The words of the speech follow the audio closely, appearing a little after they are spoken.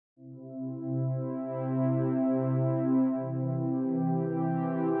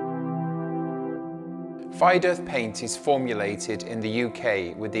Fired Earth paint is formulated in the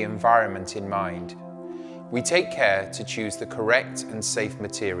UK with the environment in mind. We take care to choose the correct and safe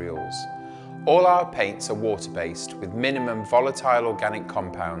materials. All our paints are water-based with minimum volatile organic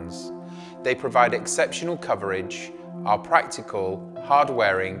compounds. They provide exceptional coverage, are practical,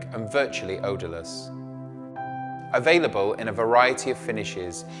 hard-wearing and virtually odourless. Available in a variety of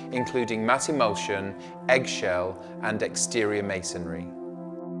finishes, including matte emulsion, eggshell and exterior masonry.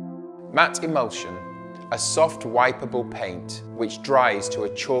 Matte emulsion, a soft wipeable paint which dries to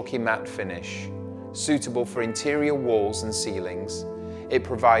a chalky matte finish. Suitable for interior walls and ceilings, it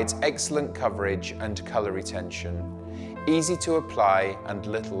provides excellent coverage and colour retention, easy to apply and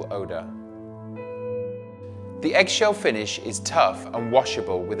little odour. The eggshell finish is tough and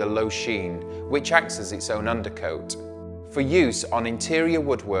washable with a low sheen, which acts as its own undercoat. For use on interior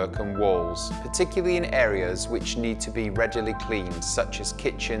woodwork and walls, particularly in areas which need to be readily cleaned, such as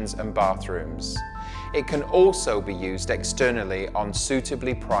kitchens and bathrooms. It can also be used externally on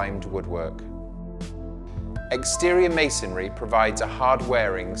suitably primed woodwork. Exterior masonry provides a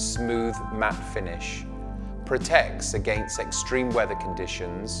hard-wearing, smooth, matte finish. Protects against extreme weather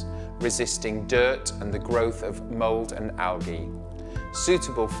conditions, resisting dirt and the growth of mould and algae.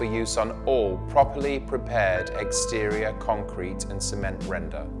 Suitable for use on all properly prepared exterior concrete and cement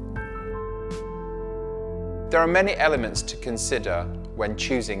render. There are many elements to consider when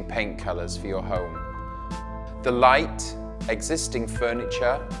choosing paint colours for your home. The light, existing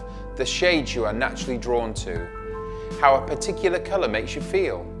furniture, the shades you are naturally drawn to, how a particular colour makes you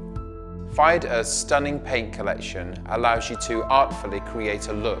feel. Fired Earth's stunning paint collection allows you to artfully create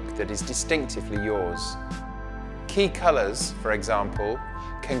a look that is distinctively yours. Key colours, for example,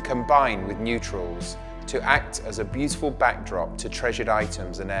 can combine with neutrals to act as a beautiful backdrop to treasured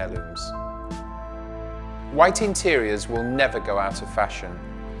items and heirlooms. White interiors will never go out of fashion.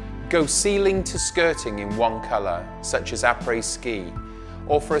 Go ceiling to skirting in one colour, such as après-ski,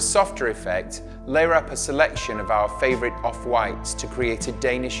 or for a softer effect, layer up a selection of our favourite off-whites to create a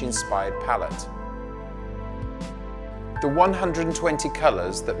Danish-inspired palette. The 120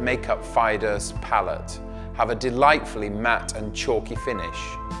 colours that make up Fired Earth's palette have a delightfully matte and chalky finish.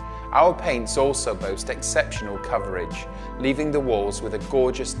 Our paints also boast exceptional coverage, leaving the walls with a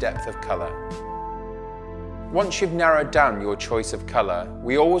gorgeous depth of colour. Once you've narrowed down your choice of colour,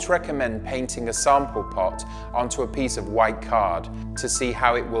 we always recommend painting a sample pot onto a piece of white card to see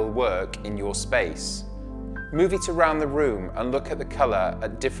how it will work in your space. Move it around the room and look at the colour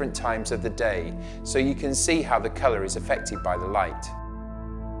at different times of the day so you can see how the colour is affected by the light.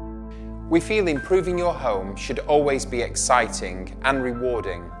 We feel improving your home should always be exciting and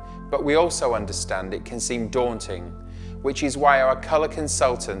rewarding, but we also understand it can seem daunting, which is why our colour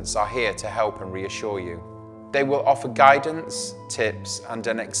consultants are here to help and reassure you. They will offer guidance, tips and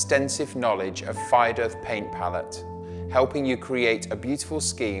an extensive knowledge of Fired Earth paint palette, helping you create a beautiful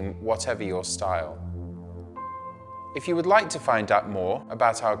scheme whatever your style. If you would like to find out more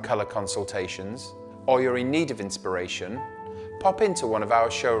about our colour consultations, or you're in need of inspiration, pop into one of our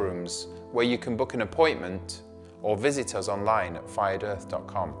showrooms where you can book an appointment or visit us online at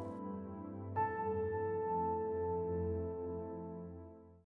firedearth.com.